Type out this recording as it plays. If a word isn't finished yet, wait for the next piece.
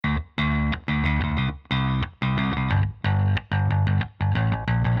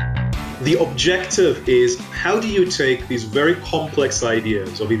The objective is, how do you take these very complex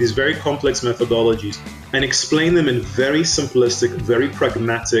ideas or these very complex methodologies and explain them in very simplistic, very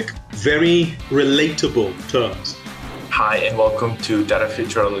pragmatic, very relatable terms? Hi, and welcome to Data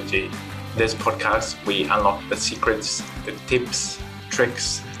Futurology. In this podcast, we unlock the secrets, the tips,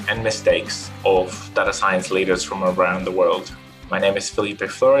 tricks, and mistakes of data science leaders from around the world. My name is Felipe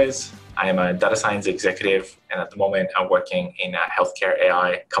Flores. I am a data science executive, and at the moment, I'm working in a healthcare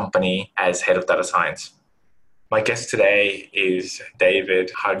AI company as head of data science. My guest today is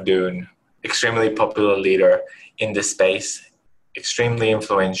David Hardoon, extremely popular leader in this space, extremely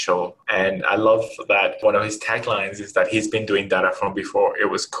influential. And I love that one of his taglines is that he's been doing data from before it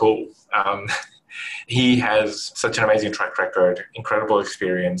was cool. He has such an amazing track record, incredible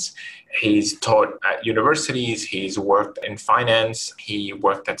experience. He's taught at universities, he's worked in finance, he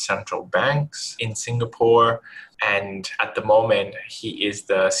worked at central banks in Singapore, and at the moment, he is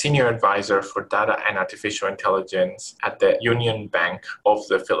the senior advisor for data and artificial intelligence at the Union Bank of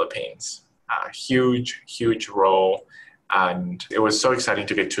the Philippines. A huge role. And it was so exciting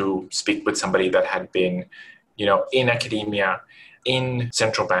to get to speak with somebody that had been, in academia, in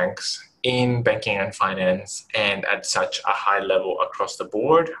central banks, in banking and finance, and at such a high level across the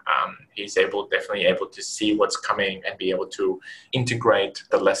board. He's definitely able to see what's coming and be able to integrate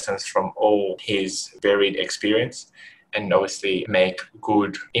the lessons from all his varied experience and obviously make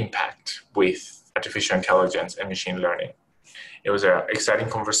good impact with artificial intelligence and machine learning. It was an exciting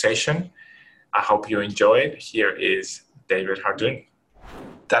conversation. I hope you enjoyed. Here is David Hardoon.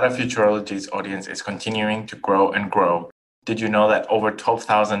 Data Futurology's audience is continuing to grow and grow. Did you know that over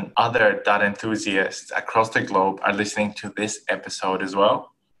 12,000 other data enthusiasts across the globe are listening to this episode as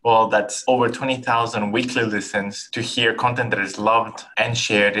well? Well, that's over 20,000 weekly listens to hear content that is loved and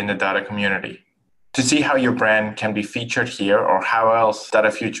shared in the data community. To see how your brand can be featured here or how else Data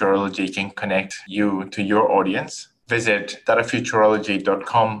Futurology can connect you to your audience, visit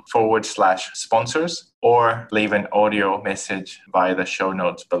datafuturology.com/sponsors or leave an audio message via the show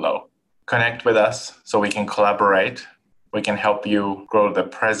notes below. Connect with us so we can collaborate. We can help you grow the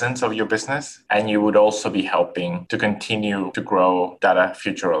presence of your business, and you would also be helping to continue to grow Data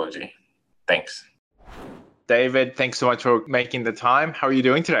Futurology. Thanks. David, thanks so much for making the time. How are you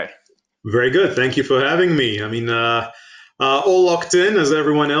doing today? Very good. Thank you for having me. All locked in as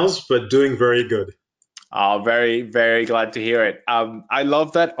everyone else, but doing very good. Very, very glad to hear it. I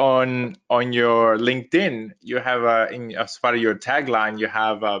love that on your LinkedIn, you have as part of your tagline, you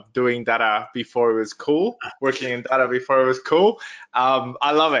have doing data before it was cool, working in data before it was cool.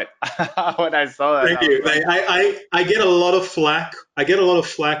 I love it. When I saw that, thank you. I get a lot of flack. I get a lot of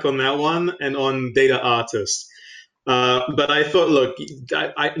flack on that one and on data artists. But I thought, look,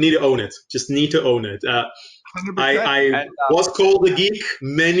 I need to own it. Just need to own it. I was called a geek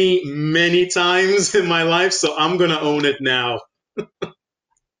many times in my life, so I'm gonna own it now.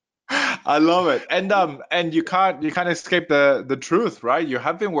 I love it, and you can't escape the truth, right? You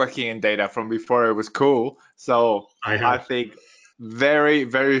have been working in data from before it was cool, so I think very,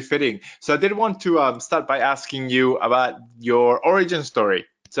 very fitting. So I did want to start by asking you about your origin story.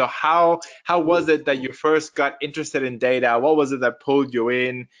 So how was it that you first got interested in data? What was it that pulled you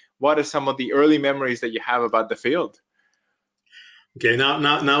in? What are some of the early memories that you have about the field? Okay, now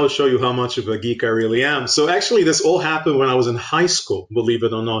I'll show you how much of a geek I really am. So actually, this all happened when I was in high school, believe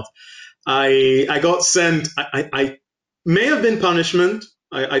it or not. I got sent. I may have been punishment.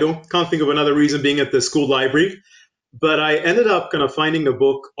 I can't think of another reason, being at the school library, but I ended up kind of finding a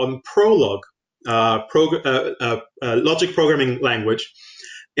book on Prolog, logic programming language,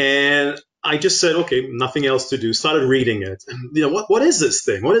 and I just said, okay, nothing else to do. Started reading it, and what is this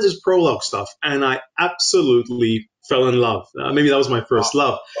thing? What is this Prolog stuff? And I absolutely fell in love. Maybe that was my first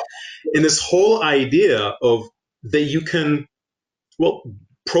love. And this whole idea of that you can,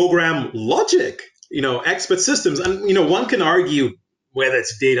 program logic, expert systems, and one can argue whether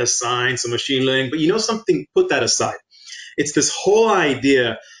it's data science or machine learning, but something, put that aside. It's this whole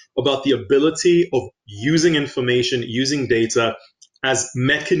idea about the ability of using information, using data as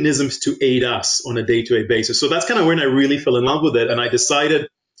mechanisms to aid us on a day-to-day basis. So that's kind of when I really fell in love with it, and I decided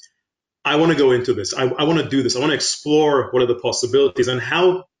I want to go into this. I want to do this. I want to explore what are the possibilities and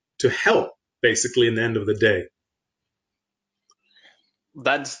how to help, basically, in the end of the day.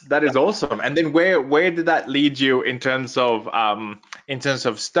 That is awesome. And then where did that lead you in terms of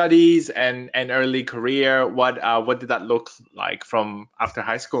studies and early career? What did that look like from after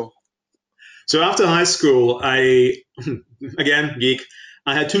high school? So after high school, again, geek,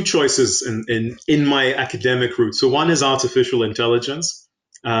 I had two choices in my academic route. So one is artificial intelligence,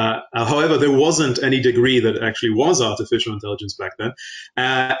 However, there wasn't any degree that actually was artificial intelligence back then,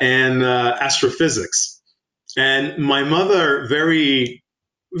 and astrophysics. And my mother very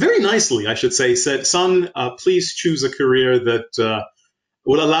nicely, I should say, said, "Son, please choose a career that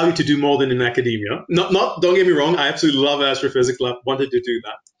will allow you to do more than in academia." Don't get me wrong, I absolutely love astrophysics, wanted to do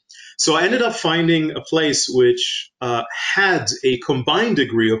that. So I ended up finding a place which had a combined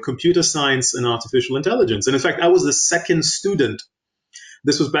degree of computer science and artificial intelligence. And in fact, I was the second student.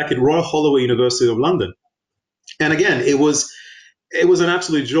 This was back at Royal Holloway University of London. And again, it was an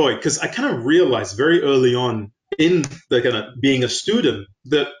absolute joy because I kind of realized very early on in the kind of being a student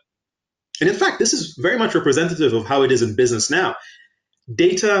that, and in fact, this is very much representative of how it is in business now.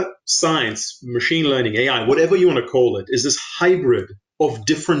 Data science, machine learning, AI, whatever you want to call it, is this hybrid of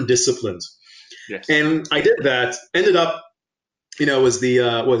different disciplines. Yes. And I did that, ended up, was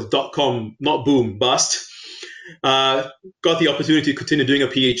the .com, not boom, bust. Got the opportunity to continue doing a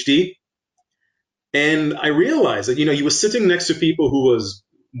PhD. And I realized that, you were sitting next to people who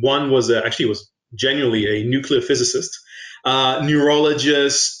one was genuinely a nuclear physicist,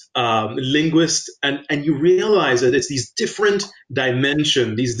 neurologist, linguist, and you realize that it's these different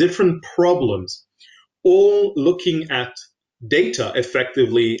dimensions, these different problems, all looking at data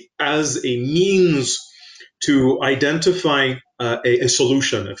effectively as a means to identify a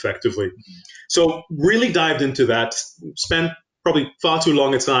solution effectively. So really dived into that, spent probably far too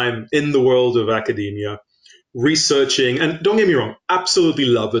long a time in the world of academia, researching, and don't get me wrong, absolutely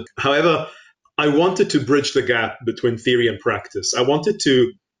love it. However, I wanted to bridge the gap between theory and practice. I wanted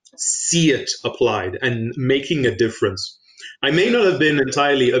to see it applied and making a difference. I may not have been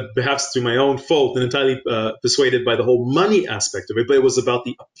entirely, perhaps through my own fault, and entirely persuaded by the whole money aspect of it, but it was about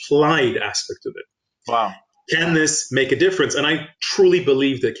the applied aspect of it. Wow. Can this make a difference? And I truly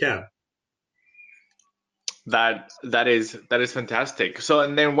believe it can. That is fantastic. So,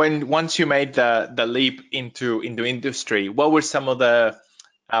 and then once you made the leap into industry, what were some of the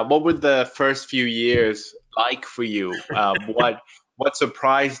what were the first few years like for you? What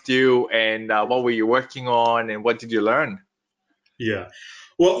surprised you, and what were you working on, and what did you learn? Yeah.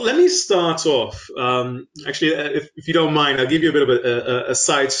 Well, let me start off. Actually, if you don't mind, I'll give you a bit of a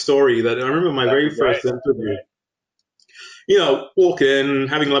side story that I remember my very first interview. Walk in,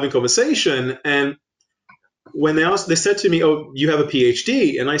 having a loving conversation, and when they said to me, "Oh, you have a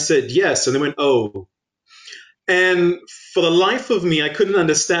PhD?" And I said, "Yes." And they went, "Oh." And for the life of me, I couldn't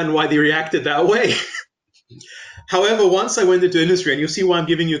understand why they reacted that way. However, once I went into industry, and you'll see why I'm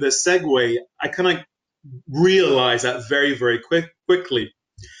giving you this segue, I kind of realized that very, very quickly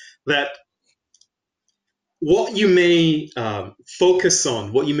that what you may focus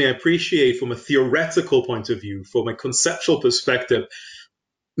on, what you may appreciate from a theoretical point of view, from a conceptual perspective,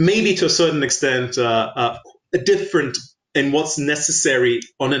 maybe to a certain extent different in what's necessary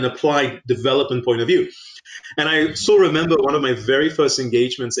on an applied development point of view. And I still remember one of my very first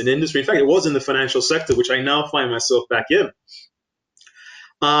engagements in industry. In fact, it was in the financial sector, which I now find myself back in.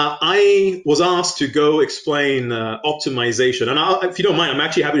 I was asked to go explain optimization, and if you don't mind, I'm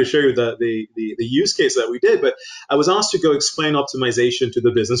actually happy to show you the use case that we did. But I was asked to go explain optimization to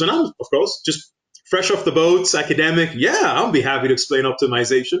the business, and I was, of course, just fresh off the boats, academic. Yeah, I'll be happy to explain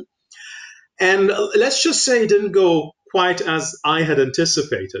optimization. And let's just say it didn't go quite as I had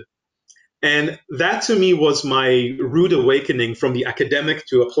anticipated. And that to me was my rude awakening from the academic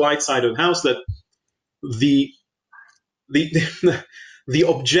to applied side of the house, that the the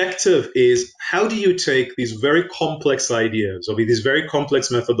objective is, how do you take these very complex ideas or these very complex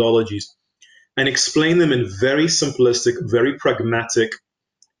methodologies and explain them in very simplistic, very pragmatic,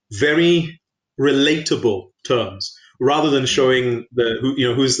 very relatable terms, rather than showing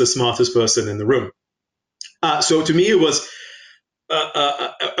who's the smartest person in the room. So to me, it was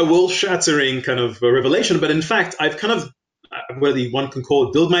a world-shattering kind of revelation. But in fact, I've kind of, whether one can call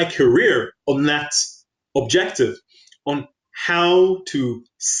it, build my career on that objective, on how to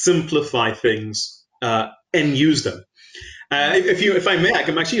simplify things and use them. If I may,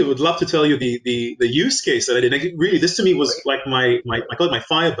 I would love to tell you the use case that I did. And really, this to me was like I call it my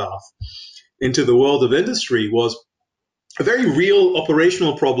fire bath into the world of industry. Was a very real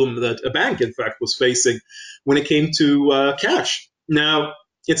operational problem that a bank, in fact, was facing when it came to cash. Now,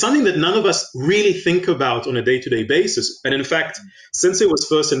 it's something that none of us really think about on a day-to-day basis. And in fact, since it was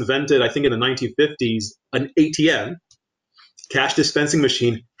first invented, I think in the 1950s, an ATM, cash dispensing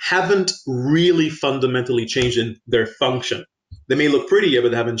machine, haven't really fundamentally changed in their function. They may look prettier, but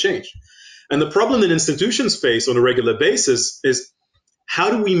they haven't changed. And the problem that institutions face on a regular basis is,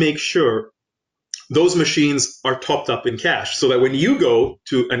 how do we make sure those machines are topped up in cash so that when you go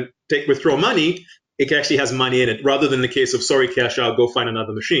to and withdraw money, it actually has money in it, rather than the case of, sorry, cash out, go find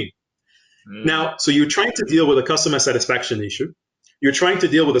another machine. Now, so you're trying to deal with a customer satisfaction issue. You're trying to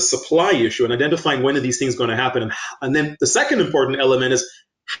deal with a supply issue and identifying when are these things going to happen. And then the second important element is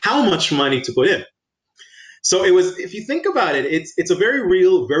how much money to put in. So it was, if you think about it, it's a very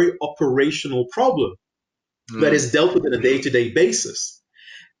real, very operational problem that is dealt with on a day-to-day basis.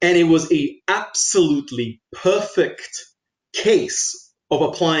 And it was a absolutely perfect case of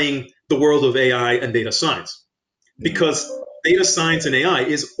applying the world of AI and data science, because data science and AI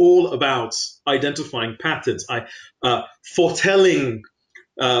is all about identifying patterns, foretelling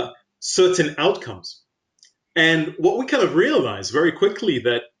certain outcomes. And what we kind of realized very quickly,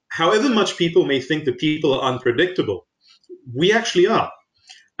 that however much people may think that people are unpredictable, we actually are.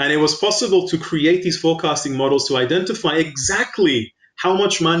 And it was possible to create these forecasting models to identify exactly how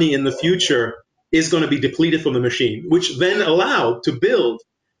much money in the future is going to be depleted from the machine, which then allowed to build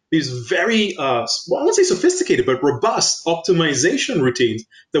these very, well, I won't say sophisticated, but robust optimization routines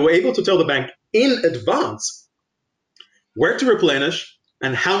that were able to tell the bank in advance where to replenish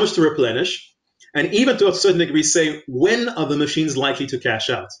and how much to replenish, and even to a certain degree say when are the machines likely to cash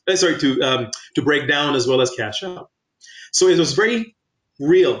out, to break down as well as cash out. So it was very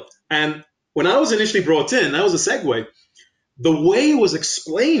real. And when I was initially brought in, that was a segue. The way it was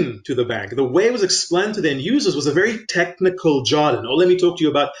explained to the bank, the way it was explained to the end users was a very technical jargon. Oh, let me talk to you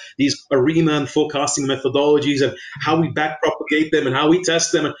about these ARIMA and forecasting methodologies and how we backpropagate them and how we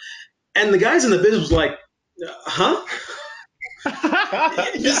test them. And the guys in the business was like, huh?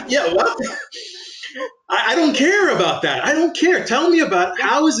 Yeah, what? I don't care about that. I don't care. Tell me about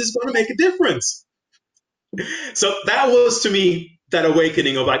how is this going to make a difference? So that was, to me, that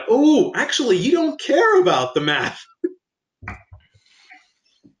awakening of like, oh, actually, you don't care about the math.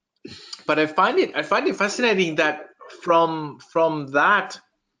 But I find it fascinating that from that,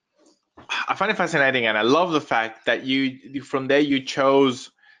 I find it fascinating, and I love the fact that from there you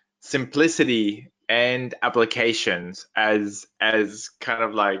chose simplicity and applications as kind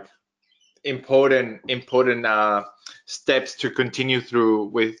of like important steps to continue through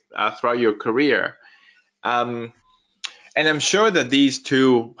with throughout your career. And I'm sure that these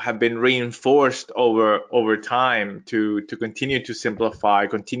two have been reinforced over time to continue to simplify,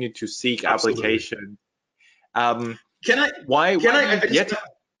 continue to seek application. Can I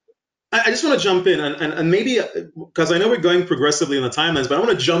just want to jump in and maybe, because I know we're going progressively in the timelines, but I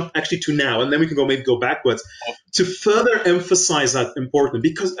want to jump actually to now, and then we can maybe go backwards to further emphasize that important.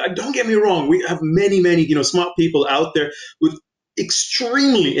 Because don't get me wrong, we have many smart people out there with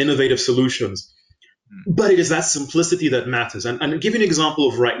extremely innovative solutions. But it is that simplicity that matters. And I'll give you an example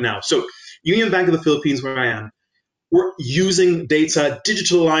of right now. So Union Bank of the Philippines, where I am, we're using data,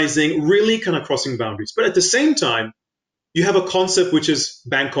 digitalizing, really kind of crossing boundaries. But at the same time, you have a concept which is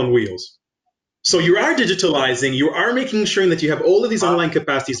bank on wheels. So you are digitalizing, you are making sure that you have all of these online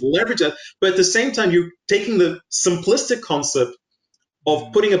capacities, leverage that, but at the same time, you're taking the simplistic concept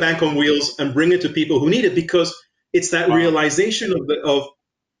of putting a bank on wheels and bring it to people who need it, because it's that realization of,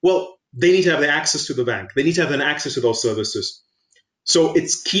 well, they need to have the access to the bank. They need to have an access to those services. So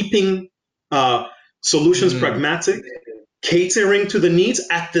it's keeping solutions pragmatic, catering to the needs,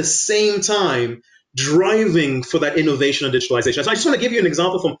 at the same time driving for that innovation and digitalization. So I just want to give you an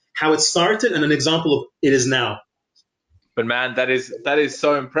example from how it started and an example of it is now. But man, that is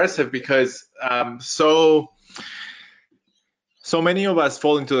so impressive, because so many of us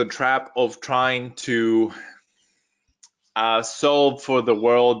fall into the trap of trying to solve for the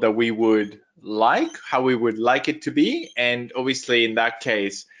world that we would like, how we would like it to be. And obviously in that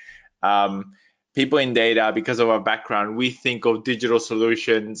case, people in data, because of our background, we think of digital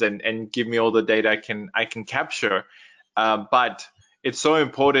solutions and give me all the data I can capture. But it's so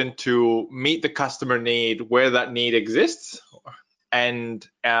important to meet the customer need where that need exists. And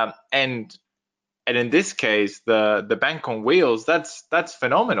in this case, the bank on wheels, that's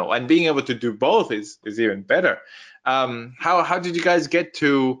phenomenal. And being able to do both is even better. How did you guys get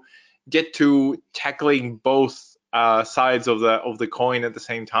to tackling both sides of the coin at the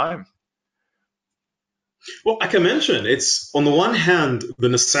same time? Well, like I mentioned, it's on the one hand the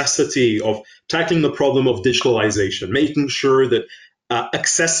necessity of tackling the problem of digitalization, making sure that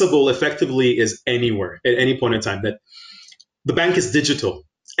accessible effectively is anywhere at any point in time, that the bank is digital.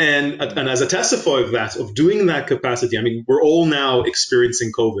 And as a testifier of that, of doing that capacity, I mean, we're all now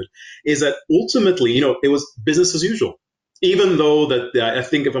experiencing COVID, is that ultimately, it was business as usual. Even though that I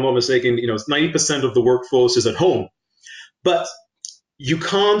think, if I'm not mistaken, 90% of the workforce is at home. But you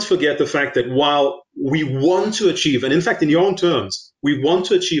can't forget the fact that while we want to achieve, and in fact, in your own terms, we want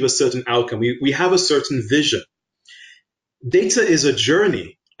to achieve a certain outcome, we have a certain vision. Data is a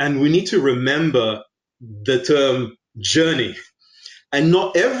journey, and we need to remember the term journey. And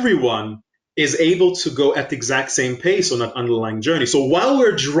not everyone is able to go at the exact same pace on that underlying journey. So while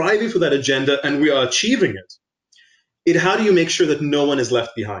we're driving for that agenda and we are achieving it, how do you make sure that no one is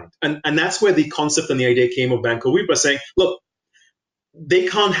left behind? And that's where the concept and the idea came of Banco Weave by saying, look, they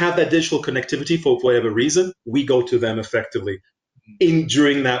can't have that digital connectivity for whatever reason. We go to them effectively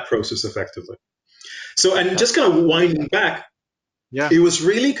during that process effectively. So, and just kind of winding back, it was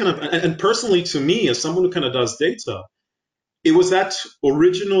really kind of, and personally to me, as someone who kind of does data, it was that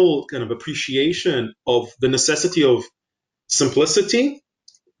original kind of appreciation of the necessity of simplicity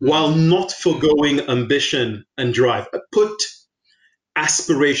while not foregoing ambition and drive. Put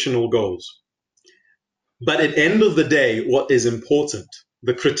aspirational goals. But at the end of the day, what is important,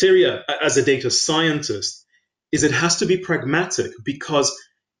 the criteria as a data scientist, is it has to be pragmatic, because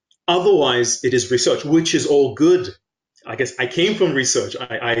otherwise it is research, which is all good. I guess I came from research.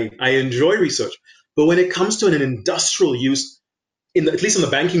 I enjoy research. But when it comes to an industrial use, at least in the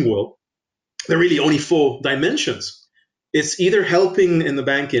banking world, there are really only 4 dimensions. It's either helping in the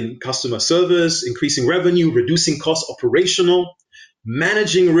bank in customer service, increasing revenue, reducing costs, operational,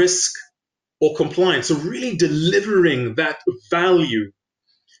 managing risk, or compliance. So really delivering that value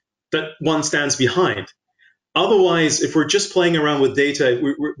that one stands behind. Otherwise, if we're just playing around with data,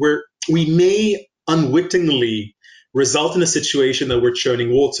 we may unwittingly result in a situation that we're churning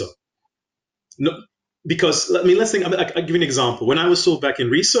water. No, because let's think. I'll give you an example. When I was still back in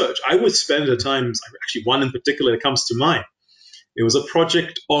research, I would spend at times, actually one in particular that comes to mind. It was a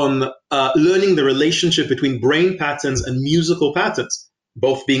project on learning the relationship between brain patterns and musical patterns,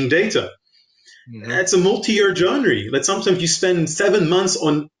 both being data. Mm-hmm. It's a multi-year journey that sometimes you spend 7 months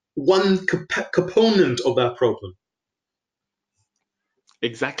on one component of that problem.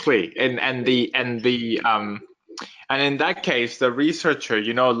 Exactly, and in that case, the researcher,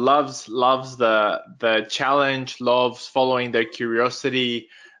 loves the challenge, loves following their curiosity,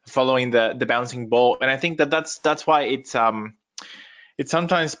 following the bouncing ball, and I think that's why it's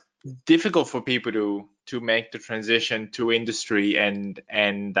sometimes difficult for people to make the transition to industry and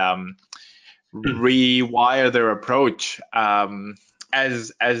rewire their approach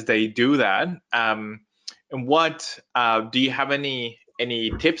as they do that. And what do you have any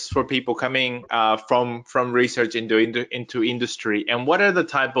tips for people coming from research into industry, and what are the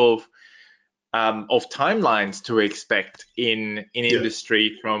type of timelines to expect in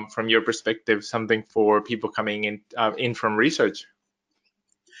industry from your perspective? Something for people coming in from research.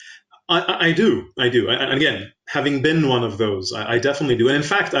 I do. And again, having been one of those, I definitely do. And in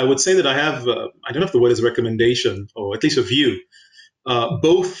fact, I would say that I have, I don't know if the word is recommendation, or at least a view,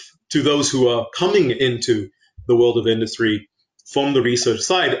 both to those who are coming into the world of industry from the research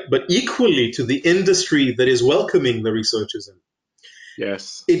side, but equally to the industry that is welcoming the researchers in.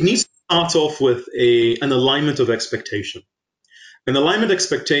 Yes. It needs to start off with an alignment of expectation. An alignment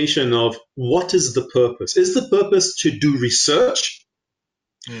expectation of what is the purpose? Is the purpose to do research?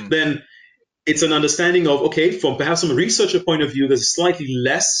 Then it's an understanding of, okay, from a researcher point of view, there's slightly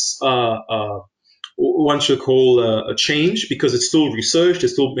less, one should call a change, because it's still research,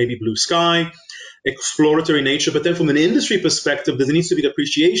 it's still maybe blue sky, exploratory nature. But then from an industry perspective, there needs to be the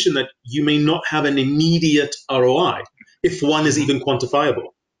appreciation that you may not have an immediate ROI, if one is even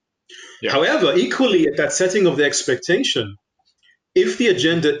quantifiable. Yeah. However, equally at that setting of the expectation, if the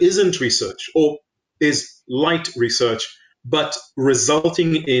agenda isn't research or is light research, but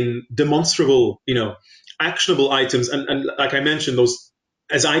resulting in demonstrable, actionable items, and like I mentioned, those,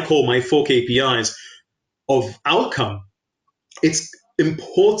 as I call my 4 KPIs of outcome, it's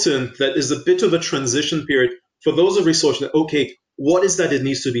important that there's a bit of a transition period for those of research that, okay, what is that it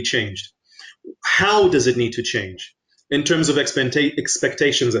needs to be changed? How does it need to change? In terms of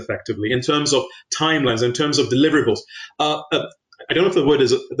expectations effectively, in terms of timelines, in terms of deliverables. I don't know if the word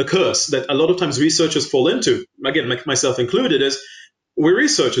is the curse that a lot of times researchers fall into, again, myself included, is we're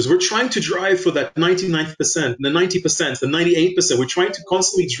researchers. We're trying to drive for that 99%, the 90%, the 98%. We're trying to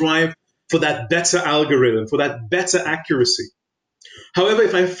constantly drive for that better algorithm, for that better accuracy. However,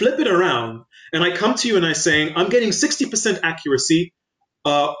 if I flip it around and I come to you and I'm saying, I'm getting 60% accuracy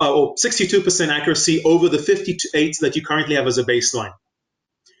or 62% accuracy over the 58 that you currently have as a baseline.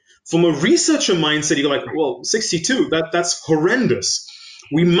 From a researcher mindset, you're like, well, 62, that's horrendous.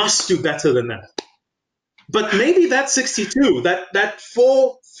 We must do better than that. But maybe that 62, that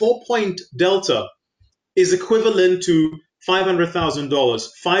 4-point delta is equivalent to $500,000,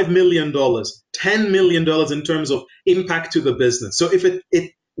 $5 million, $10 million in terms of impact to the business. So if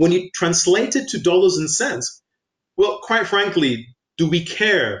when you translate it to dollars and cents, well, quite frankly, do we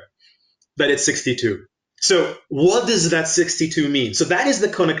care that it's 62? So what does that 62 mean? So that is the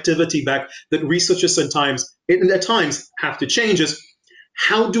connectivity back that researchers at times have to change is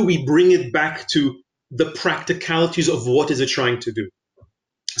how do we bring it back to the practicalities of what is it trying to do?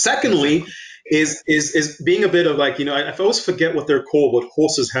 Secondly, Exactly. is being a bit of like, I always forget what they're called, what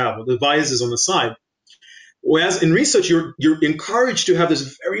horses have, what the visors on the side. Whereas in research, you're encouraged to have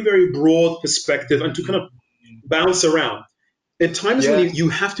this very, very broad perspective and to kind of bounce around. At times when Yes. you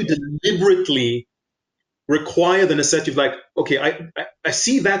have to deliberately require the necessity of like, okay, I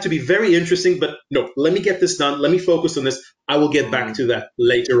see that to be very interesting, but no, let me get this done. Let me focus on this. I will get back to that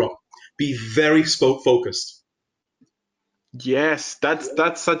later on. Be very focused. Yes,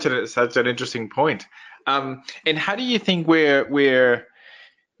 that's such an interesting point. And how do you think we're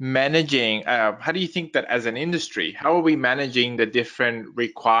managing? How do you think that as an industry, how are we managing the different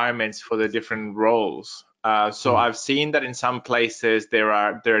requirements for the different roles? So Mm. I've seen that in some places there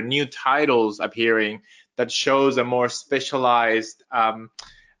are new titles appearing that shows a more specialized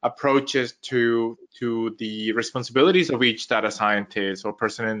approaches to the responsibilities of each data scientist or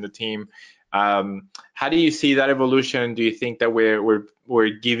person in the team. How do you see that evolution? Do you think that we're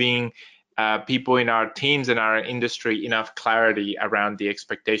giving people in our teams and our industry enough clarity around the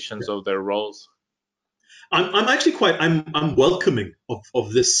expectations of their roles? I'm actually I'm welcoming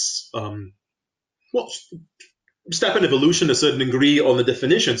of this well, step in evolution to a certain degree on the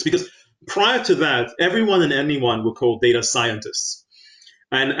definitions because prior to that, everyone and anyone were called data scientists.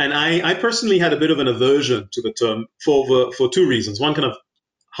 And I personally had a bit of an aversion to the term for two reasons. One kind of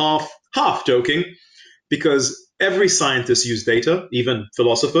half joking, because every scientist uses data, even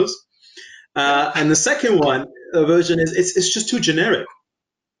philosophers. Yeah. And the second one, aversion, is it's just too generic.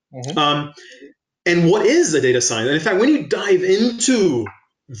 Hmm. Um, and what is a data science? And in fact, when you dive into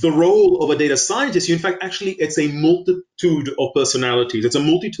the role of a data scientist, you in fact actually it's a multitude of personalities. It's a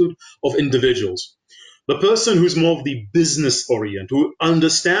multitude of individuals. The person who's more of the business orient, who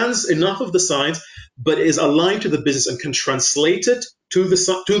understands enough of the science, but is aligned to the business and can translate it to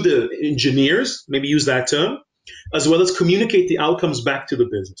the engineers, maybe use that term, as well as communicate the outcomes back to the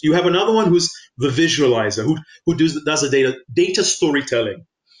business. You have another one who's the visualizer, who does the data storytelling.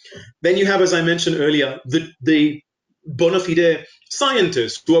 Then you have, as I mentioned earlier, the bona fide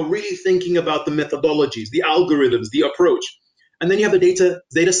scientists who are really thinking about the methodologies, the algorithms, the approach. And then you have the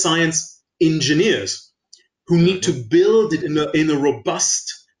data science engineers who need to Hmm. build it in a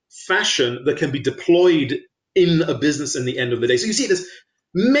robust fashion that can be deployed in a business in the end of the day. So you see, there's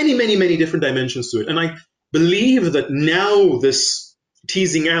many, many, many different dimensions to it. And I believe that now this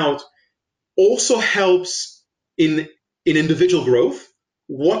teasing out also helps in individual growth.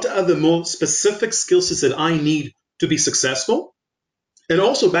 What are the more specific skill sets that I need to be successful? And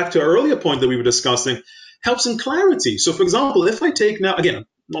also back to our earlier point that we were discussing, helps in clarity. So for example, if I take now, again,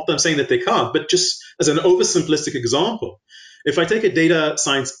 not that I'm saying that they can't, but just as an oversimplistic example, if I take a data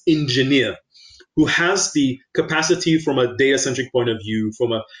science engineer who has the capacity from a data centric point of view,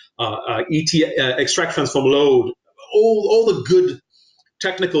 from a extract, transform, load, all the good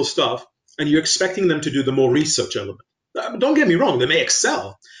technical stuff, and you're expecting them to do the more research element. Don't get me wrong, they may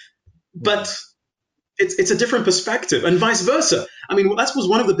excel, but it's a different perspective, and vice versa. I mean, that was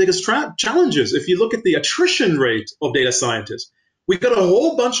one of the biggest challenges. If you look at the attrition rate of data scientists, we got a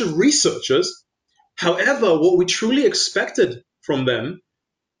whole bunch of researchers. However, what we truly expected from them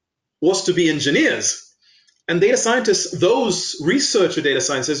was to be engineers. And data scientists, those researcher data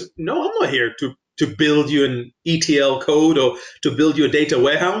scientists, no, I'm not here to build you an ETL code or to build you a data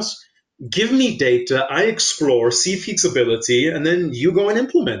warehouse. Give me data, I explore, see feasibility, and then you go and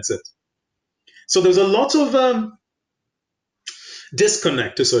implement it. So there's a lot of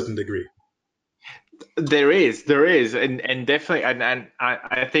disconnect to a certain degree. There is, and definitely, and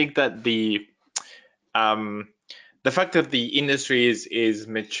I think that um, the fact that the industry is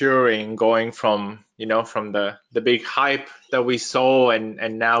maturing, going from from the big hype that we saw,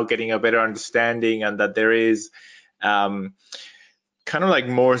 and now getting a better understanding, and that there is um, kind of like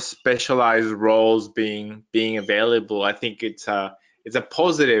more specialized roles being available. I think it's a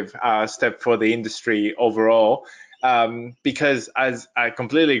positive step for the industry overall. Because as I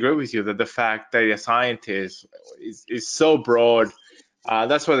completely agree with you that the fact that a scientist is so broad,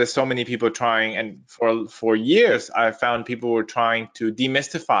 that's why there's so many people trying, and for years I found people were trying to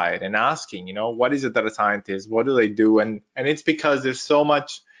demystify it and asking, what is it that a scientist, what do they do, and it's because there's so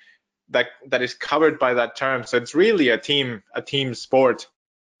much that is covered by that term. So it's really a team sport,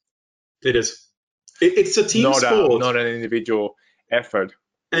 It is. It's a team sport, not an individual effort.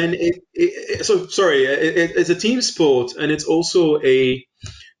 and so sorry. It's a team sport, and it's also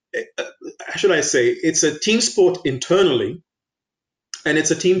how should I say? It's a team sport internally, and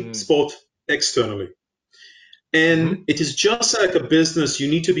it's a team Mm. sport externally. And Hmm. it is just like a business, you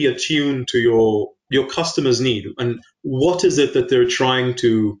need to be attuned to your customers' need and what is it that they're trying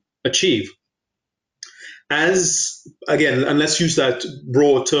to achieve. As again, and let's use that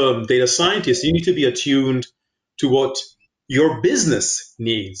broad term, data scientist, you need to be attuned to what your business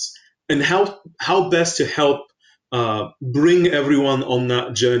needs and how best to help bring everyone on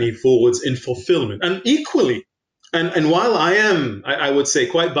that journey forwards in fulfillment. And equally, and while I would say,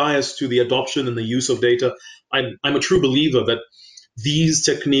 quite biased to the adoption and the use of data, I'm a true believer that these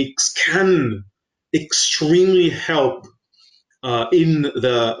techniques can extremely help in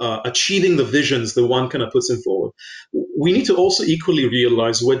the achieving the visions that one kind of puts in forward. We need to also equally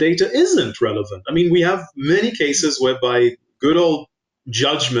realize where data isn't relevant. I mean, we have many cases whereby good old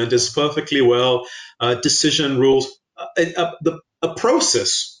judgment is perfectly well, decision rules, a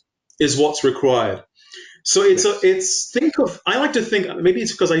process is what's required. So Yes. think of, I like to think, maybe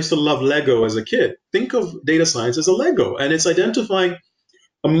it's because I used to love Lego as a kid. Think of data science as a Lego, and it's identifying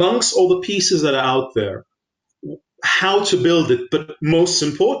amongst all the pieces that are out there how to build it, but most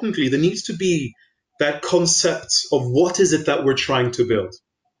importantly, there needs to be that concept of what is it that we're trying to build.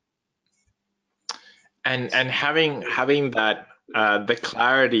 And having that the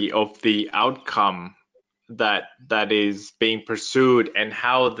clarity of the outcome that is being pursued and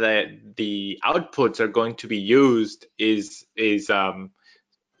how the outputs are going to be used is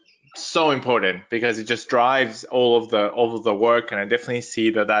so important because it just drives all of the work. And I definitely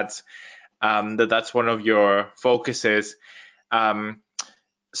see that that's one of your focuses. um,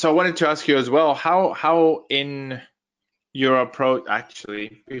 so I wanted to ask you as well, how in your approach,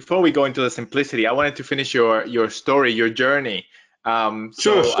 actually, before we go into the simplicity, I wanted to finish your story, your journey.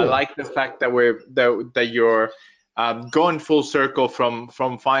 Sure, So I sure. like the fact that you're going full circle from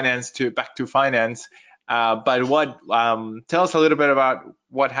finance to back to finance. But what tell us a little bit about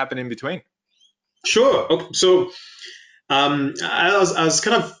what happened in between. Sure. Okay. So I was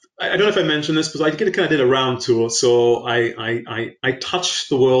kind of, I don't know if I mentioned this, but I kind of did a round tour. So I touched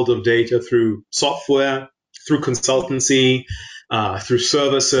the world of data through software, through consultancy, through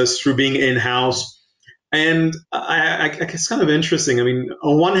services, through being in house. And it's kind of interesting. I mean,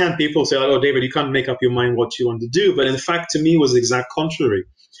 on one hand, people say, "Oh, David, you can't make up your mind what you want to do." But in fact, to me, it was the exact contrary.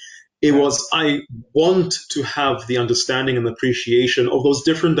 It Okay. was I want to have the understanding and appreciation of those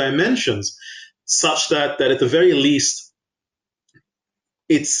different dimensions, such that at the very least,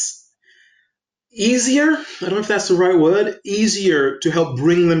 it's easier. I don't know if that's the right word. Easier to help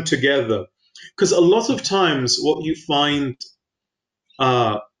bring them together, because a lot of times, what you find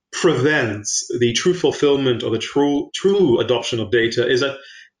uh, prevents the true fulfillment or the true adoption of data is that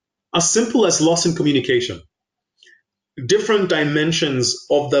as simple as loss in communication, different dimensions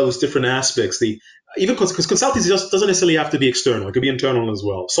of those different aspects. The even because consultancy just doesn't necessarily have to be external; it could be internal as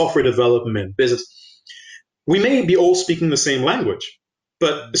well. Software development, business. We may be all speaking the same language,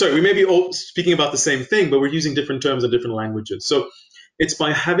 but sorry, we may be all speaking about the same thing, but we're using different terms and different languages. So it's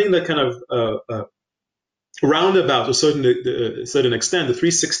by having that kind of roundabout to a certain extent, the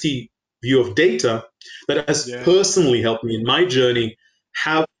 360 view of data that has Yeah. personally helped me in my journey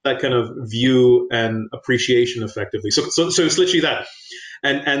have that kind of view and appreciation effectively. So it's literally that.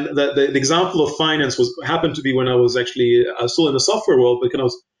 And the example of finance was happened to be when I was actually still in the software world, but kind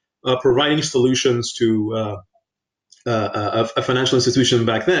of providing solutions to a financial institution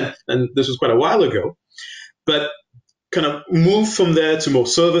back then. And this was quite a while ago. But kind of move from there to more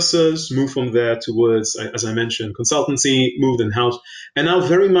services, move from there towards, as I mentioned, consultancy, moved in house, and now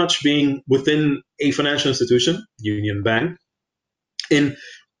very much being within a financial institution, Union Bank, in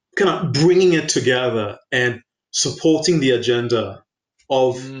kind of bringing it together and supporting the agenda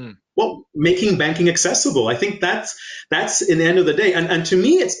of Mm. well making banking accessible. I think that's in the end of the day, and to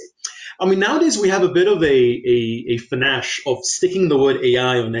me it's. I mean, nowadays we have a bit of a finesse of sticking the word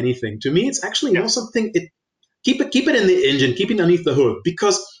AI on anything. To me, it's actually more Yes. something. Keep it in the engine, keep it underneath the hood.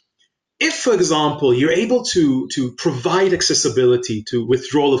 Because if, for example, you're able to provide accessibility to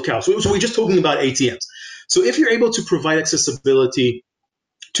withdrawal of cash, so we're just talking about ATMs. So if you're able to provide accessibility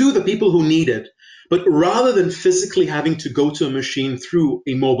to the people who need it, but rather than physically having to go to a machine through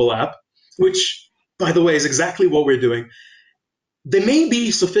a mobile app, which, by the way, is exactly what we're doing, there may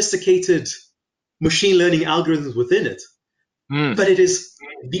be sophisticated machine learning algorithms within it, Mm. but it is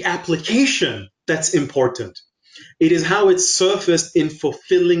the application that's important. It is how it's surfaced in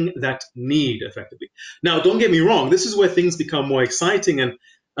fulfilling that need effectively. Now, don't get me wrong, this is where things become more exciting and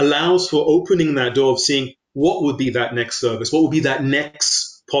allows for opening that door of seeing what would be that next service, what would be that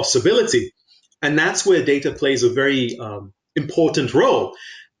next possibility. And that's where data plays a very important role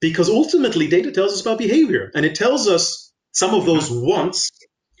because ultimately data tells us about behavior and it tells us some of those Hmm. wants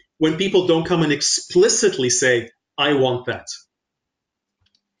when people don't come and explicitly say, I want that.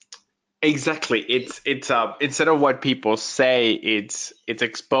 Exactly. It's instead of what people say, it's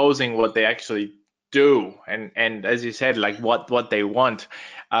exposing what they actually do, and as you said, like what they want.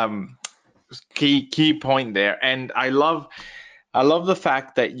 Um, key point there. And I love the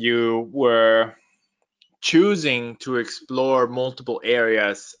fact that you were choosing to explore multiple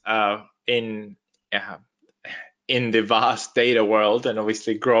areas uh, in the vast data world and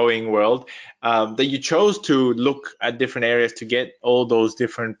obviously growing world, that you chose to look at different areas to get all those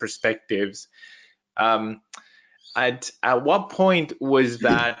different perspectives. Um, at what point was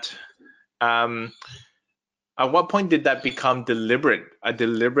that? Um, at what point did that become a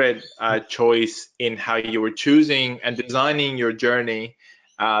deliberate choice in how you were choosing and designing your journey?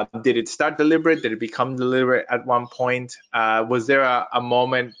 Did it start deliberate? Did it become deliberate at one point? Was there a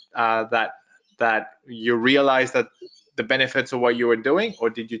moment that you realized that the benefits of what you were doing, or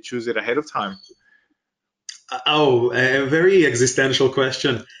did you choose it ahead of time? Oh, a very existential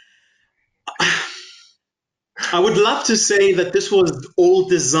question. I would love to say that this was all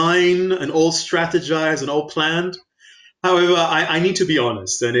design and all strategized and all planned. However, I need to be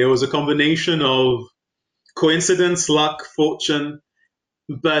honest, and it was a combination of coincidence, luck, fortune.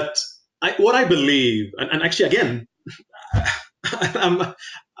 But what I believe, and actually, again, I'm,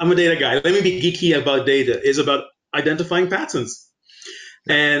 I'm a data guy. Let me be geeky about data, is about identifying patterns.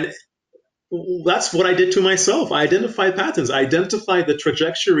 Yeah. And that's what I did to myself. I identified patterns. I identified the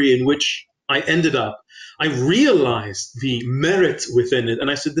trajectory in which I ended up. I realized the merit within it.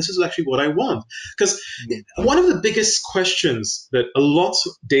 And I said, this is actually what I want. Because one of the biggest questions that a lot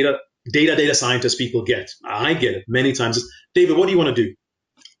of data scientist people get, I get it many times, is, David, what do you want to do?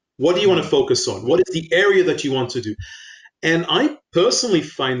 What do you want to focus on? What is the area that you want to do? And I personally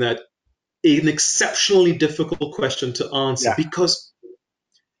find that an exceptionally difficult question to answer Yeah. because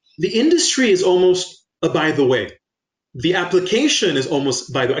the industry is almost a by the way. The application is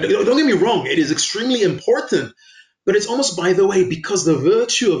almost by the way. Don't get me wrong, it is extremely important, but it's almost by the way because the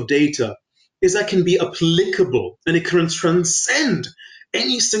virtue of data is that it can be applicable and it can transcend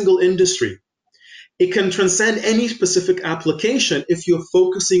any single industry. It can transcend any specific application if you're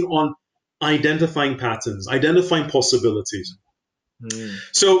focusing on identifying patterns, identifying possibilities. Mm.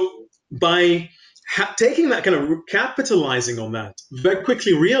 So by taking that kind of capitalizing on that, very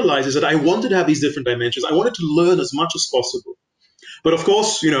quickly realizes that I wanted to have these different dimensions. I wanted to learn as much as possible. But of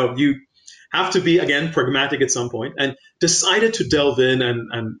course, you have to be, again, pragmatic at some point and decided to delve in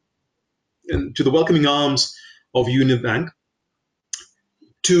and to the welcoming arms of Union Bank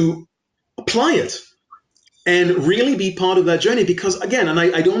to apply it and really be part of that journey. Because again, and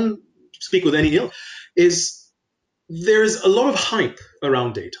I don't speak with any ill, is there's a lot of hype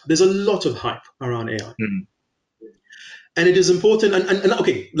around data. There's a lot of hype around AI. Mm. And it is important. And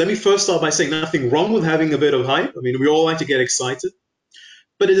okay, let me first start by saying nothing wrong with having a bit of hype. I mean, we all like to get excited.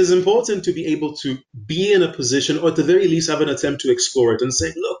 But it is important to be able to be in a position, or at the very least, have an attempt to explore it and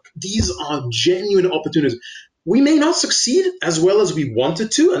say, look, these are genuine opportunities. We may not succeed as well as we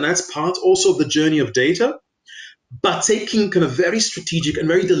wanted to, and that's part also of the journey of data, but taking kind of very strategic and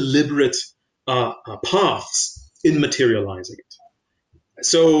very deliberate paths in materializing it.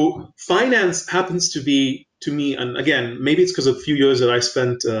 So finance happens to be, to me, and again, maybe it's because of a few years that I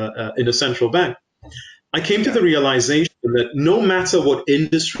spent in a central bank, I came to the realization that no matter what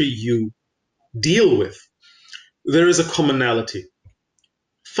industry you deal with, there is a commonality.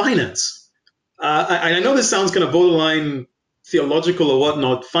 Finance. I know this sounds kind of borderline theological or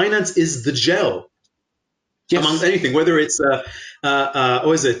whatnot. Finance is the gel amongst Yes. anything, whether it's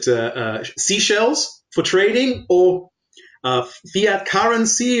what is it, seashells for trading or fiat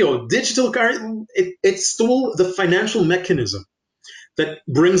currency or digital currency. It's still the financial mechanism that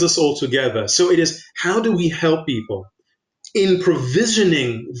brings us all together. So it is, how do we help people in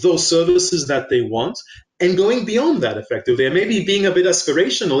provisioning those services that they want and going beyond that effectively, and maybe being a bit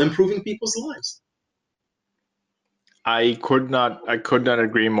aspirational, improving people's lives. I could not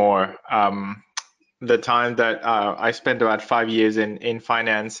agree more. The time that I spent about 5 years in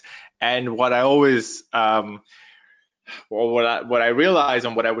finance, and what I always what I realize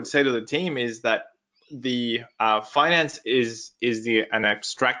and what I would say to the team is that the finance is an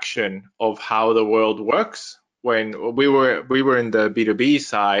abstraction of how the world works. When we were in the B2B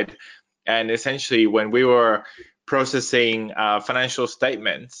side, and essentially when we were processing financial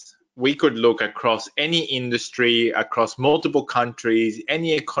statements, we could look across any industry, across multiple countries,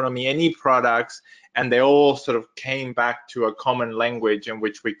 any economy, any products, and they all sort of came back to a common language in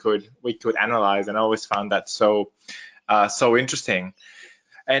which we could analyze. And I always found that so interesting.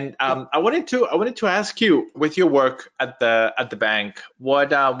 And I wanted to ask you, with your work at the bank, what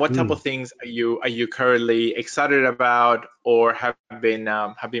type Hmm. of things are you currently excited about, or have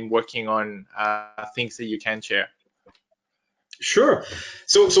been working on, things that you can share? Sure.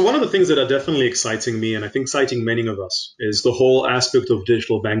 So one of the things that are definitely exciting me, and I think exciting many of us, is the whole aspect of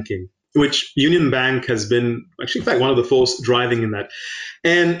digital banking, which Union Bank has been actually, in fact, one of the force driving in that.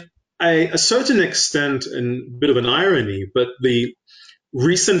 And a certain extent, and a bit of an irony, but the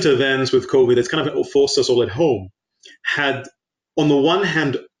recent events with COVID that's kind of forced us all at home had, on the one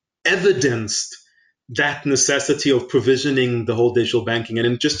hand, evidenced that necessity of provisioning the whole digital banking.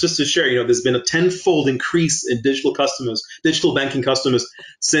 And just to share, there's been a tenfold increase in digital banking customers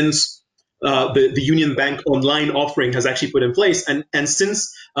since the Union Bank online offering has actually put in place, and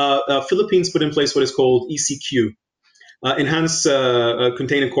since Philippines put in place what is called ECQ, enhanced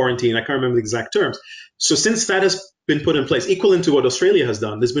container quarantine. I can't remember the exact terms. So since that has been put in place, equivalent to what Australia has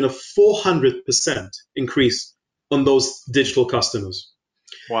done, there's been a 400% increase on those digital customers.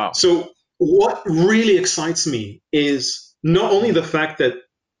 Wow. So what really excites me is not only the fact that Wow.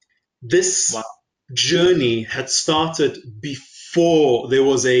 this journey had started before there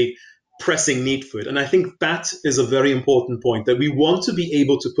was a pressing need for it. And I think that is a very important point, that we want to be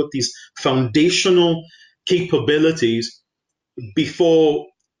able to put these foundational capabilities before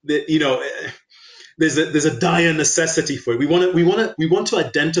there's a dire necessity for it. We want to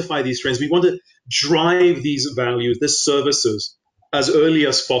identify these trends. We want to drive these values, these services, as early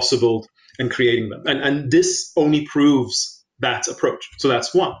as possible and creating them. And this only proves that approach. So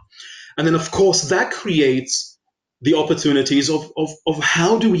that's one. And then, of course, that creates the opportunities of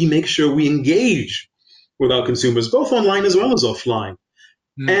how do we make sure we engage with our consumers, both online as well as offline.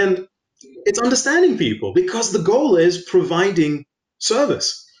 Mm. And it's understanding people, because the goal is providing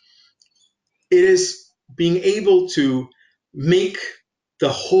service. It is being able to make the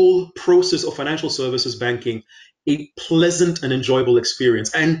whole process of financial services banking a pleasant and enjoyable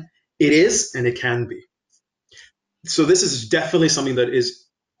experience. And it is, and it can be. So this is definitely something that is,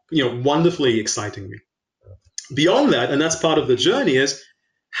 wonderfully exciting me. Beyond that, and that's part of the journey, is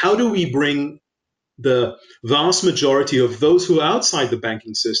how do we bring the vast majority of those who are outside the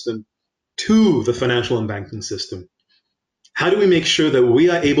banking system to the financial and banking system? How do we make sure that we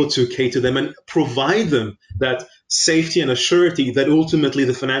are able to cater them and provide them that safety and assurity that ultimately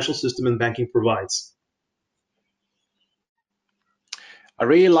the financial system and banking provides? I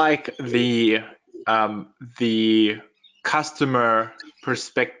really like the customer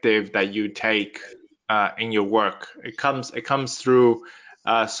perspective that you take in your work. It comes through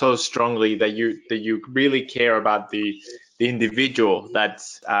so strongly that you really care about the individual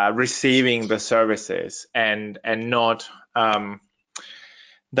that's receiving the services, and not,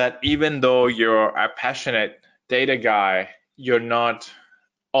 that even though you're a passionate data guy, you're not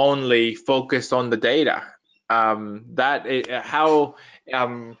only focused on the data. How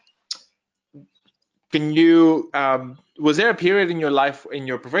um, can you? Was there a period in your life, in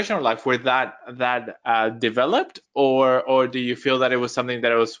your professional life, where that developed, or do you feel that it was something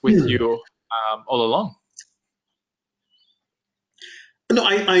that was with Hmm. you all along? No,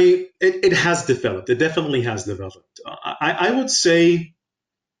 it has developed. It definitely has developed. I would say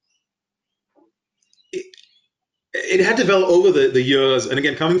it, it had developed over the years, and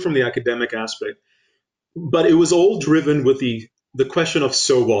again, coming from the academic aspect, but it was all driven with the question of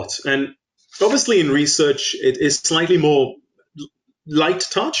so what. And obviously, in research, it is slightly more light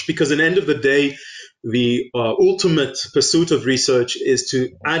touch, because at the end of the day, the ultimate pursuit of research is to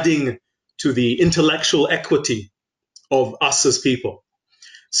adding to the intellectual equity of us as people.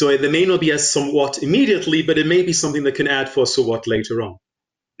 So there may not be as somewhat immediately, but it may be something that can add for so what later on.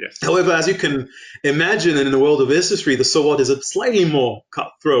 Yes. However, as you can imagine, in the world of industry, the so what is a slightly more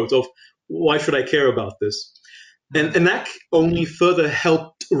cutthroat of why should I care about this? And that only further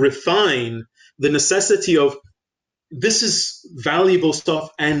helped refine the necessity of this is valuable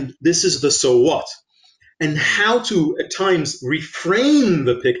stuff and this is the so what, and how to at times reframe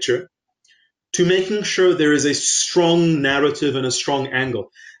the picture to making sure there is a strong narrative and a strong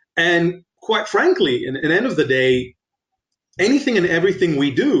angle. And quite frankly, in the end of the day, anything and everything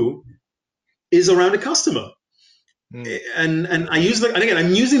we do is around a customer. Mm. And and again,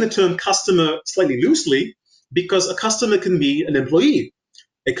 I'm using the term customer slightly loosely, because a customer can be an employee,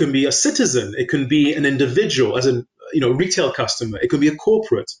 it can be a citizen, it can be an individual, as a retail customer, it can be a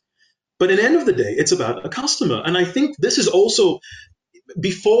corporate. But at the end of the day, it's about a customer. And I think this is also,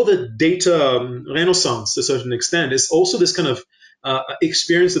 before the data renaissance to a certain extent, is also this kind of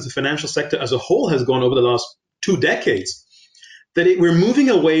experience that the financial sector as a whole has gone over the last 2 decades, that we're moving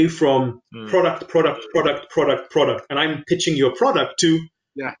away from Mm. product, product, product, product, product, and I'm pitching your product, to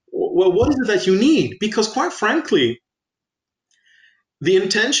Yeah. Well, what is it that you need? Because quite frankly, the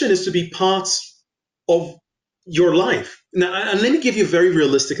intention is to be part of your life. Now, and let me give you a very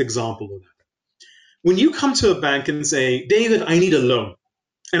realistic example of that. When you come to a bank and say, David, I need a loan.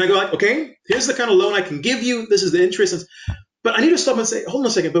 And I go like, okay, here's the kind of loan I can give you. This is the interest. But I need to stop and say, hold on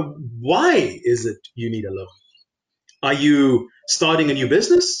a second, but why is it you need a loan? Are you starting a new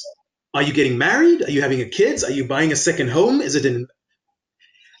business? Are you getting married? Are you having a kids? Are you buying a second home? Is it an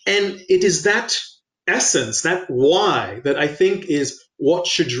And it is that essence, that why, that I think is what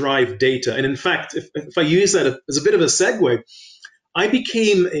should drive data. And in fact, if I use that as a bit of a segue, I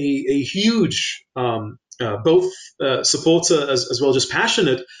became a huge both supporter as well just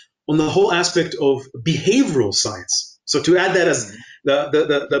passionate on the whole aspect of behavioral science. So to add that as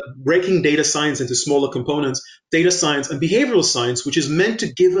the breaking data science into smaller components, data science and behavioral science, which is meant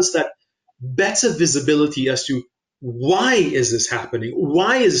to give us that better visibility as to why is this happening,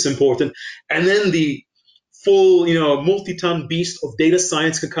 why is this important, and then the full, multi-ton beast of data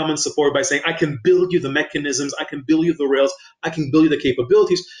science can come and support by saying, I can build you the mechanisms, I can build you the rails, I can build you the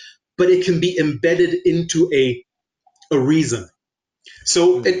capabilities, but it can be embedded into a reason.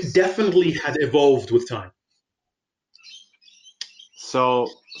 So it definitely had evolved with time. So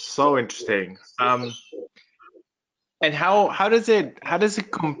interesting. And how does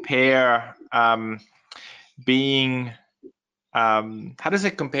it compare being how does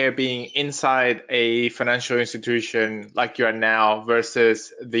it compare being inside a financial institution like you are now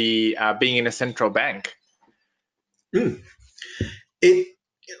versus the being in a central bank? Good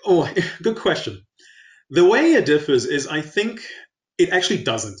question. The way it differs is I think it actually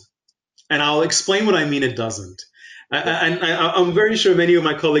doesn't. And I'll explain what I mean it doesn't. I'm very sure many of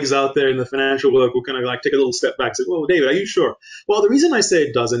my colleagues out there in the financial world will kind of like take a little step back and say, well, David, are you sure? Well, the reason I say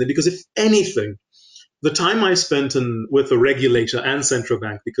it doesn't is because if anything, the time I spent with the regulator and central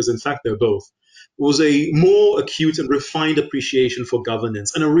bank, because in fact they're both, was a more acute and refined appreciation for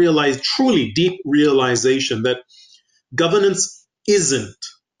governance and a truly deep realization that governance isn't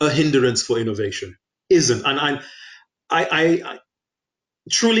a hindrance for innovation. Isn't. And I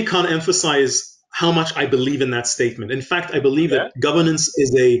truly can't emphasize how much I believe in that statement. In fact, I believe Yeah. that governance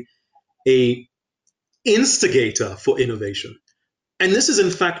is a instigator for innovation. And this is in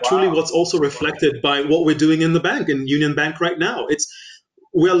fact truly Wow. what's also reflected by what we're doing in the bank, in Union Bank right now.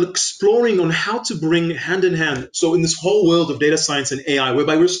 We're exploring on how to bring hand in hand. So in this whole world of data science and AI,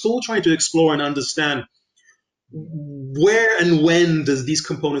 whereby we're still trying to explore and understand where and when does these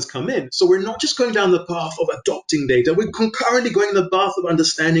components come in. So we're not just going down the path of adopting data, we're concurrently going the path of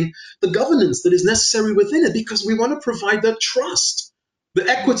understanding the governance that is necessary within it, because we want to provide that trust, the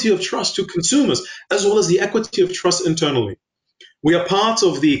equity of trust to consumers, as well as the equity of trust internally. We are part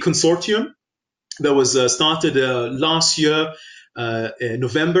of the consortium that was started last year in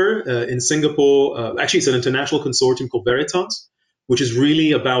November in Singapore. Actually, it's an international consortium called Veritas, which is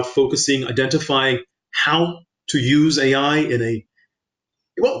really about focusing, identifying how to use AI in a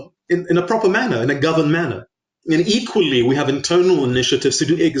proper manner, in a governed manner. And equally, we have internal initiatives to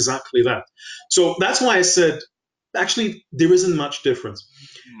do exactly that. So that's why I said, actually, there isn't much difference.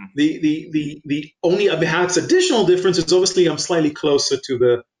 The only perhaps additional difference is obviously I'm slightly closer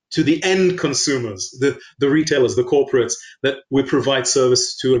to the end consumers, the retailers, the corporates that we provide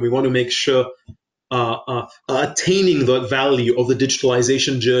service to, and we want to make sure attaining the value of the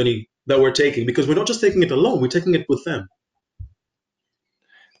digitalization journey that we're taking, because we're not just taking it alone, we're taking it with them.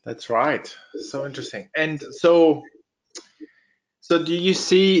 That's right. So interesting. And so do you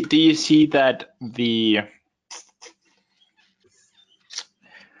see that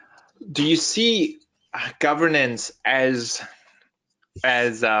do you see governance as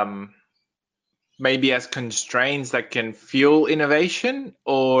maybe as constraints that can fuel innovation,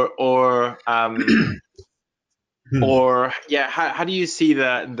 or yeah, how do you see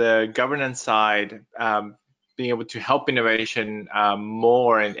the governance side being able to help innovation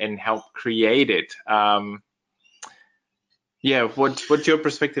more and help create it? Yeah, what's your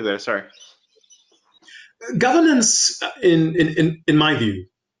perspective there? Sorry. Governance, in my view,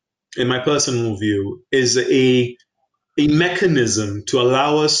 in my personal view, is a mechanism to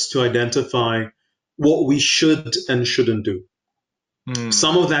allow us to identify what we should and shouldn't do.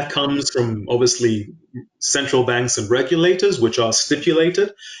 Some of that comes from obviously central banks and regulators, which are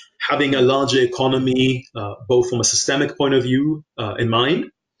stipulated, having a larger economy, both from a systemic point of view in mind.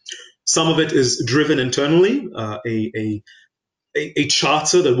 Some of it is driven internally, a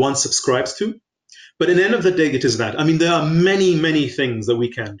charter that one subscribes to. But at the end of the day, it is that. I mean, there are many, many things that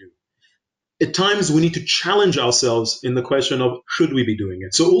we can do. At times, we need to challenge ourselves in the question of should we be doing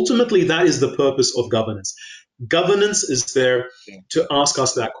it. So ultimately, that is the purpose of governance. Governance is there to ask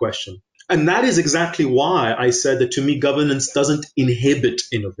us that question. And that is exactly why I said that to me, governance doesn't inhibit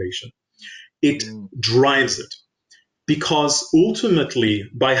innovation, it drives it. Because ultimately,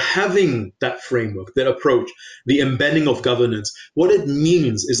 by having that framework, that approach, the embedding of governance, what it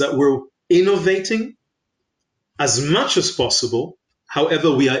means is that we're innovating as much as possible.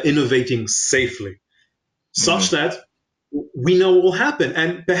 However, we are innovating safely, such that we know what will happen.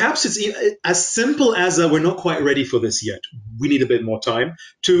 And perhaps it's as simple as we're not quite ready for this yet. We need a bit more time.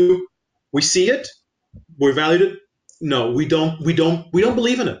 To we see it, we value it. No, we don't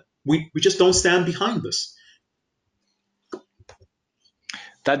believe in it. We just don't stand behind this.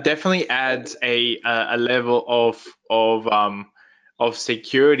 That definitely adds a level of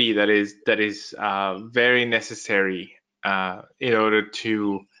security that is very necessary in order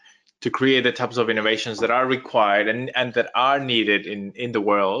to create the types of innovations that are required and that are needed in the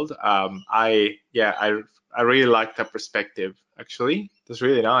world. I really like that perspective. Actually, that's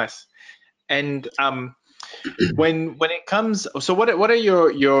really nice. And when it comes, so what are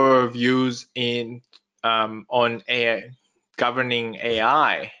your views on AI, governing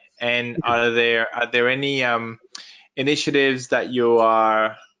AI, and are there any initiatives that you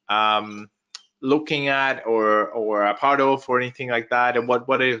are looking at or a part of or anything like that? And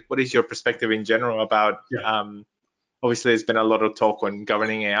what is your perspective in general about? Obviously, there's been a lot of talk on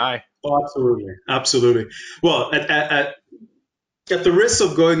governing AI. Oh, absolutely. Well, at the risk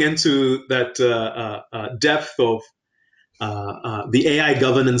of going into that depth of the AI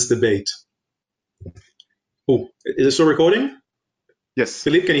governance debate. Oh, is it still recording? Yes.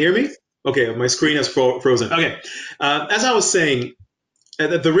 Philippe, can you hear me? Okay, my screen has frozen. Okay, as I was saying,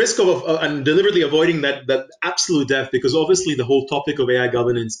 at the risk of and deliberately avoiding that absolute depth, because obviously the whole topic of AI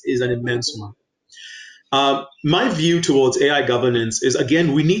governance is an immense one. My view towards AI governance is,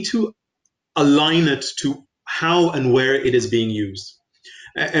 again, we need to align it to how and where it is being used.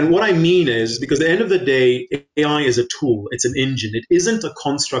 And what I mean is, because at the end of the day, AI is a tool, it's an engine. It isn't a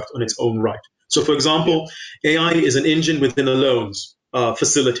construct on its own right. So, for example, AI is an engine within a loans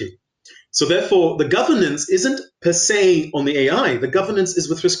facility. So therefore, the governance isn't per se on the AI. The governance is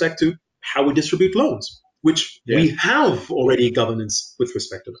with respect to how we distribute loans, which we have already governance with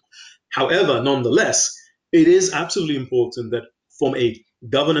respect to that. However, nonetheless, it is absolutely important that from a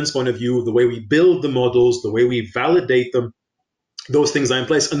governance point of view, the way we build the models, the way we validate them, those things are in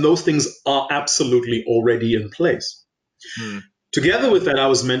place, and those things are absolutely already in place. Together with that, I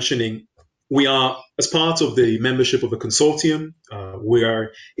was mentioning, we are, as part of the membership of a consortium, we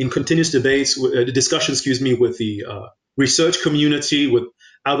are in continuous debates, discussions, with the research community, with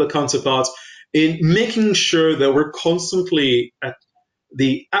other counterparts, in making sure that we're constantly at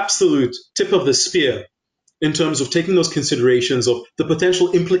the absolute tip of the spear in terms of taking those considerations of the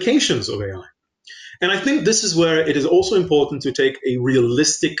potential implications of AI. And I think this is where it is also important to take a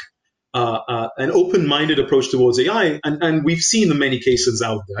realistic an open-minded approach towards AI, and we've seen the many cases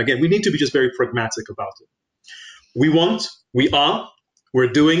out there. Again, we need to be just very pragmatic about it.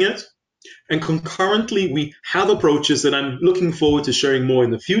 We're doing it, and concurrently we have approaches that I'm looking forward to sharing more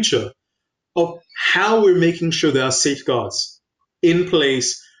in the future of how we're making sure there are safeguards in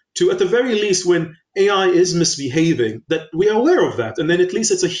place to, at the very least, when AI is misbehaving, that we are aware of that, and then at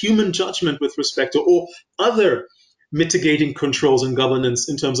least it's a human judgment with respect to or other mitigating controls and governance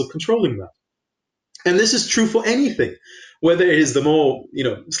in terms of controlling that. And this is true for anything, whether it is the more,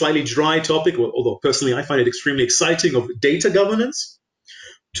 slightly dry topic, although personally I find it extremely exciting, of data governance,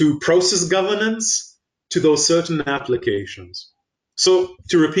 to process governance, to those certain applications. So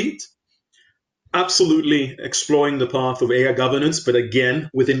to repeat, absolutely exploring the path of AI governance, but again,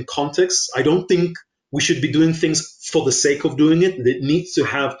 within context. I don't think we should be doing things for the sake of doing it. It needs to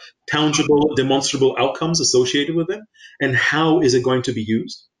have tangible, demonstrable outcomes associated with it. And how is it going to be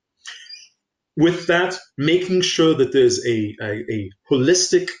used? With that, making sure that there's a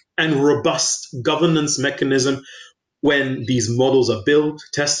holistic and robust governance mechanism when these models are built,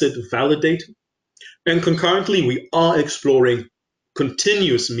 tested, validated. And concurrently, we are exploring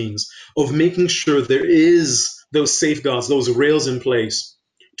continuous means of making sure there is those safeguards, those rails in place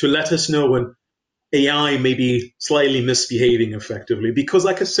to let us know when AI may be slightly misbehaving effectively. Because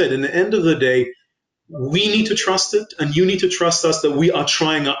like I said, in the end of the day, we need to trust it, and you need to trust us that we are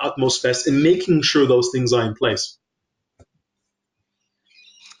trying our utmost best in making sure those things are in place.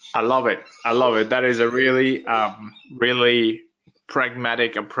 I love it. That is a really, really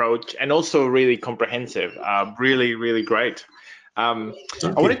pragmatic approach, and also really comprehensive. Really, really great. I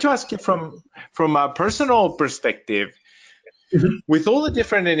wanted to ask you from a personal perspective, with all the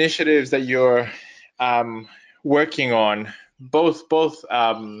different initiatives that you're working on, both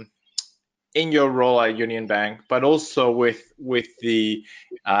in your role at Union Bank, but also with the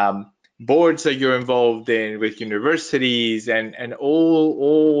boards that you're involved in, with universities and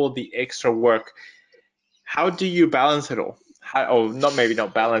all the extra work, how do you balance it all? Maybe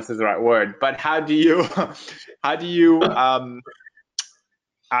not balance is the right word, but how do you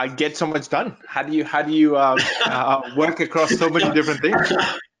get so much done? How do you work across so many different things?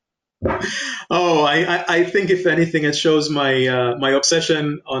 Oh, I think if anything, it shows my my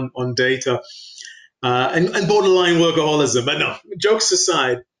obsession on data and borderline workaholism. But no, jokes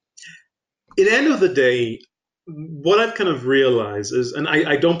aside, at the end of the day, what I've kind of realized is, and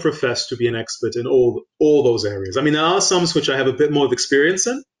I don't profess to be an expert in all those areas. I mean, there are some which I have a bit more of experience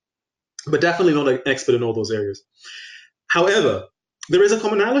in, but definitely not an expert in all those areas. However, there is a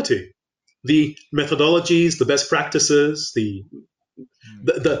commonality. The methodologies, the best practices, the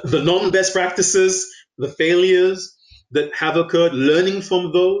non-best practices, the failures that have occurred, learning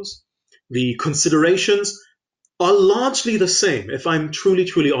from those, the considerations are largely the same. If I'm truly,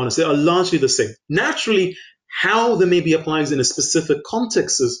 truly honest, they are largely the same. Naturally, how they may be applied in a specific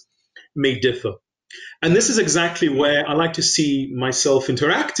context may differ. And this is exactly where I like to see myself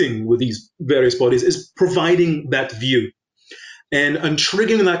interacting with these various bodies, is providing that view and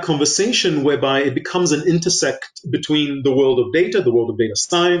triggering that conversation whereby it becomes an intersect between the world of data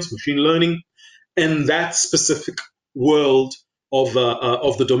science, machine learning, and that specific world of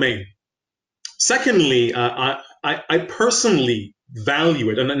the domain. Secondly, I personally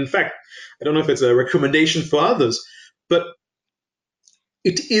value it, and in fact, I don't know if it's a recommendation for others, but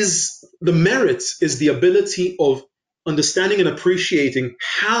the merit is the ability of understanding and appreciating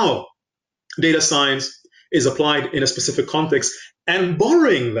how data science is applied in a specific context and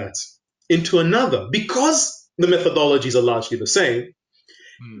borrowing that into another. Because the methodologies are largely the same,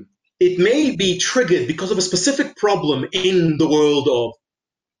 it may be triggered because of a specific problem in the world of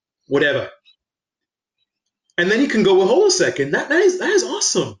whatever. And then you can go, well, hold a second, that is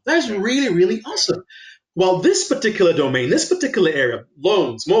awesome. That is really, really awesome. While this particular domain, this particular area,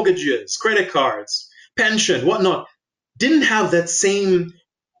 loans, mortgages, credit cards, pension, whatnot, didn't have that same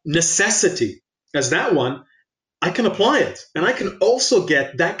necessity as that one, I can apply it. And I can also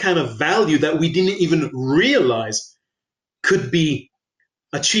get that kind of value that we didn't even realize could be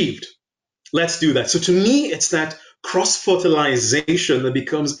achieved. Let's do that. So to me, it's that cross-fertilization that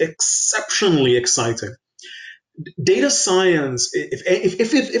becomes exceptionally exciting. Data science,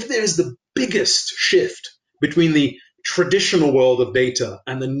 if there is the biggest shift between the traditional world of data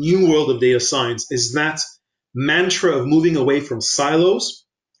and the new world of data science, is that mantra of moving away from silos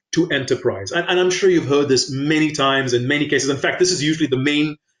to enterprise. And I'm sure you've heard this many times in many cases. In fact, this is usually the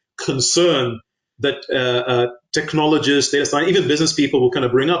main concern that technologists, data science, even business people will kind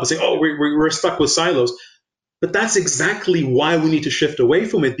of bring up and say, oh, we're stuck with silos. But that's exactly why we need to shift away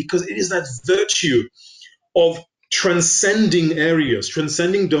from it, because it is that virtue of transcending areas,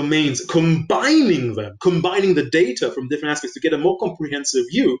 transcending domains, combining the data from different aspects to get a more comprehensive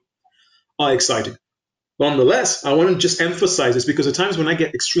view are exciting. Nonetheless, I want to just emphasize this, because at times when I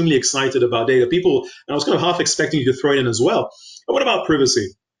get extremely excited about data, people, and I was kind of half expecting you to throw it in as well. But what about privacy?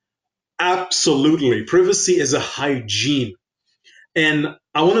 Absolutely. Privacy is a hygiene. And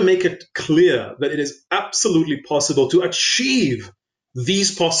I want to make it clear that it is absolutely possible to achieve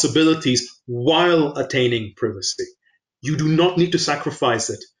these possibilities while attaining privacy. You do not need to sacrifice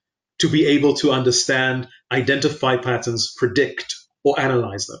it to be able to understand, identify patterns, predict, or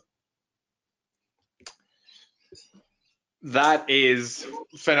analyze them. That is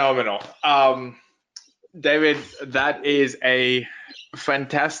phenomenal. David, that is a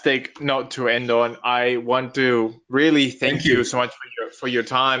fantastic note to end on. I want to really thank you so much for your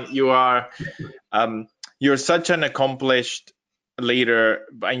time. You are you're such an accomplished leader,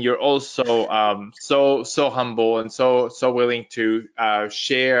 and you're also so humble and so willing to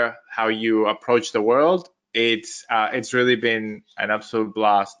share how you approach the world. It's really been an absolute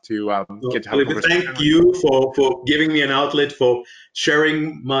blast to get to have a conversation. Thank you for giving me an outlet, for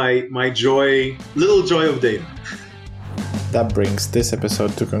sharing my little joy of data. That brings this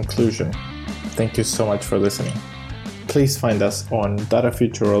episode to conclusion. Thank you so much for listening. Please find us on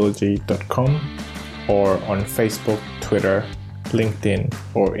datafuturology.com or on Facebook, Twitter, LinkedIn,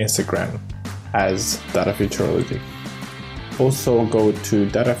 or Instagram as Data Futurology. Also go to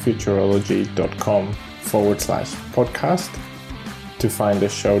datafuturology.com/podcast to find the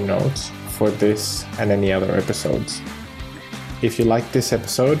show notes for this and any other episodes. If you like this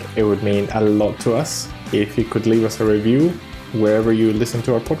episode, it would mean a lot to us if you could leave us a review wherever you listen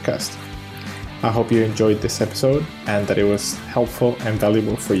to our podcast. I hope you enjoyed this episode and that it was helpful and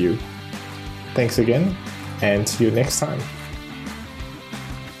valuable for you. Thanks again, and see you next time.